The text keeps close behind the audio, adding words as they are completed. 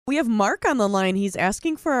We have Mark on the line. He's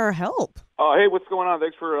asking for our help. Oh, hey, what's going on?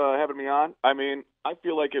 Thanks for having me on. I mean, I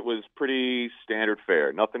feel like it was pretty standard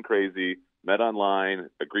fare. Nothing crazy. Met online,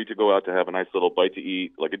 agreed to go out to have a nice little bite to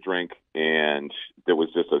eat, like a drink, and there was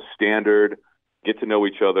just a standard get to know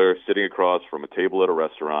each other sitting across from a table at a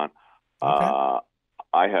restaurant. Okay.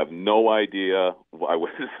 I have no idea. I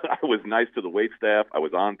was nice to the waitstaff. I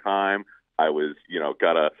was on time. I was,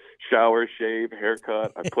 got a shower, shave,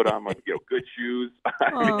 haircut. I put on my, good shoes.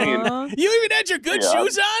 I mean, You even had your good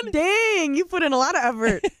shoes on? Dang, you put in a lot of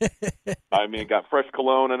effort. got fresh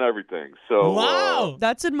cologne and everything. So Wow.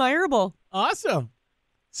 That's admirable. Awesome.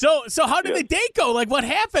 So how did the date go? Like, what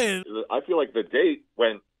happened? I feel like the date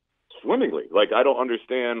went swimmingly. Like, I don't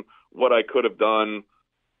understand what I could have done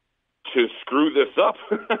to screw this up.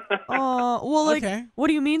 Okay. What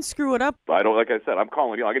do you mean screw it up? I don't, like I said, I'm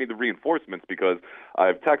calling you. I need the reinforcements because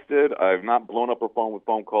I've texted. I've not blown up her phone with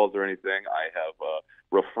phone calls or anything. I have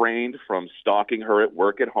refrained from stalking her at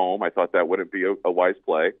work at home. I thought that wouldn't be a wise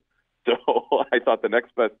play. So I thought the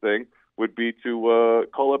next best thing would be to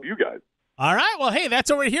call up you guys. All right. Well, hey, that's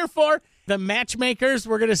what we're here for. The Matchmakers.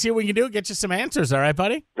 We're going to see what we can do. Get you some answers. All right,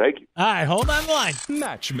 buddy? Thank you. All right. Hold on the line.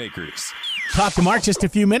 Matchmakers. Talked to Mark just a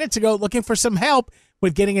few minutes ago looking for some help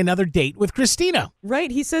with getting another date with Christina. Right.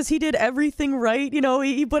 He says he did everything right.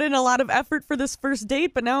 He put in a lot of effort for this first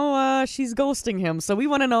date, but now she's ghosting him. So we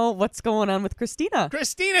want to know what's going on with Christina.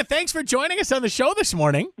 Christina, thanks for joining us on the show this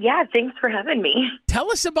morning. Yeah, thanks for having me.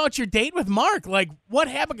 Tell us about your date with Mark. Like, what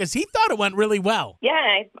happened? Because he thought it went really well.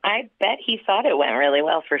 Yeah, I bet he thought it went really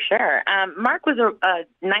well for sure. Mark was a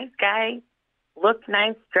nice guy, looked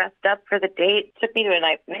nice, dressed up for the date, took me to a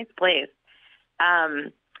nice place.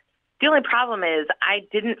 The only problem is I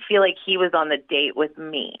didn't feel like he was on the date with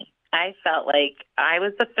me. I felt like I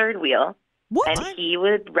was the third wheel, and he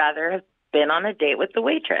would rather have been on a date with the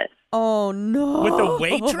waitress. Oh, no. With the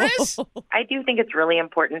waitress? I do think it's really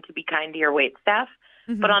important to be kind to your waitstaff,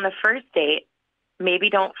 but on a first date, maybe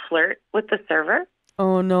don't flirt with the server.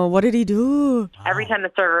 Oh, no. What did he do? Every time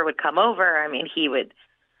the server would come over, he would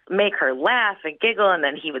make her laugh and giggle, and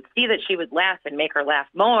then he would see that she would laugh and make her laugh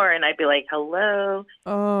more, and I'd be like, hello.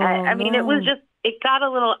 It was just, it got a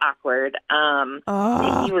little awkward.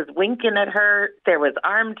 He was winking at her. There was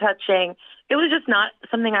arm touching. It was just not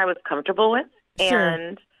something I was comfortable with. Sure.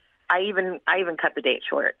 And I even cut the date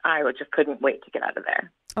short. I just couldn't wait to get out of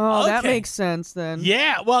there. Oh, Okay. that makes sense then.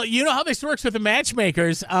 Yeah. Well, you know how this works with the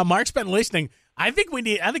Matchmakers. Mark's been listening. I think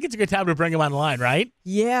it's a good time to bring him on the line, right?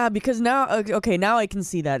 Yeah, because now I can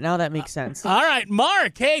see that. Now that makes sense. All right,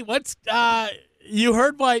 Mark. Hey, you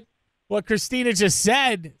heard what Christina just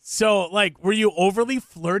said. So, were you overly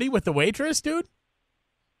flirty with the waitress, dude?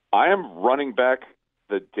 I am running back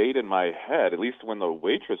the date in my head, at least when the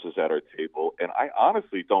waitress is at our table, and I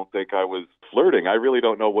honestly don't think I was flirting. I really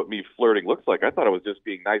don't know what me flirting looks like. I thought I was just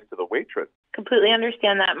being nice to the waitress. Completely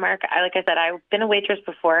understand that, Mark. Like I said, I've been a waitress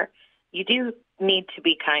before. You do need to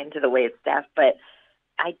be kind to the waitstaff, but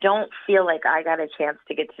I don't feel like I got a chance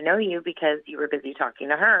to get to know you because you were busy talking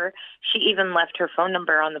to her. She even left her phone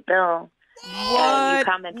number on the bill. And you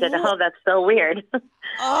commented, oh, that's so weird.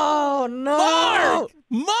 Oh, no.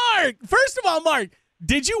 Mark! First of all, Mark,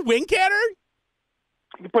 did you wink at her?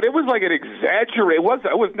 But it was like an exaggerated.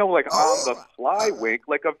 It was no on the fly wink,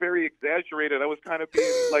 like a very exaggerated. I was kind of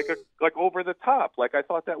being like over the top. Like I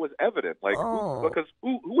thought that was evident. Like because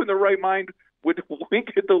who in the right mind would wink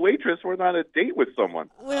at the waitress when on a date with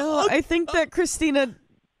someone? Well, I think that Christina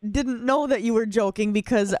didn't know that you were joking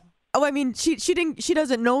because she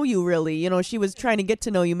doesn't know you really. She was trying to get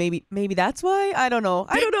to know you. Maybe that's why. I don't know.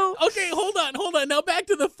 Okay, hold on. Now back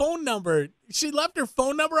to the phone number. She left her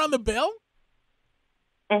phone number on the bill?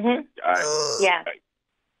 Mm-hmm. Yeah.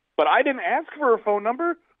 But I didn't ask for her phone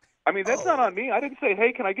number. That's not on me. I didn't say,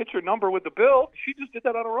 hey, can I get your number with the bill? She just did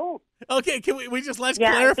that on her own. Okay, can let's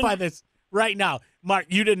clarify this right now. Mark,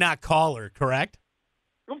 you did not call her, correct?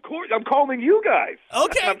 Of course. I'm calling you guys.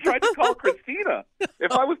 Okay. I'm trying to call Christina.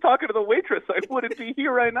 If I was talking to the waitress, I wouldn't be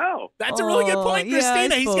here right now. That's a really good point,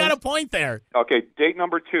 Christina. He's got a point there. Okay, date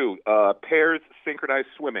number 2, pairs synchronized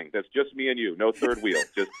swimming. That's just me and you. No third wheel.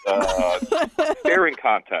 Just staring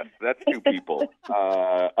contest. That's 2 people.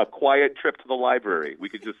 A quiet trip to the library. We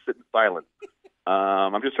could just sit in silence.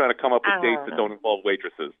 I'm just trying to come up with dates that don't involve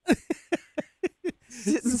waitresses.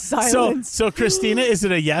 Sit in silence. So Christina, is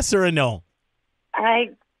it a yes or a no?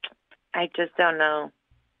 I just don't know.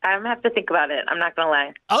 I'm going to have to think about it. I'm not going to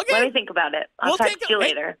lie. Okay. Let me think about it. I'll talk to you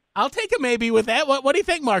later. I'll take a maybe with that. What do you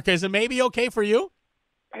think, Mark? Is a maybe okay for you?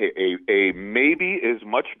 Hey, a maybe is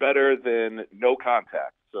much better than no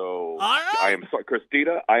contact. So all right. I am sorry,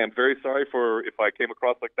 Christina. I am very sorry for if I came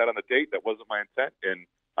across like that on the date. That wasn't my intent, and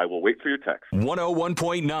I will wait for your text.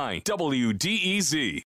 101.9 WDEZ.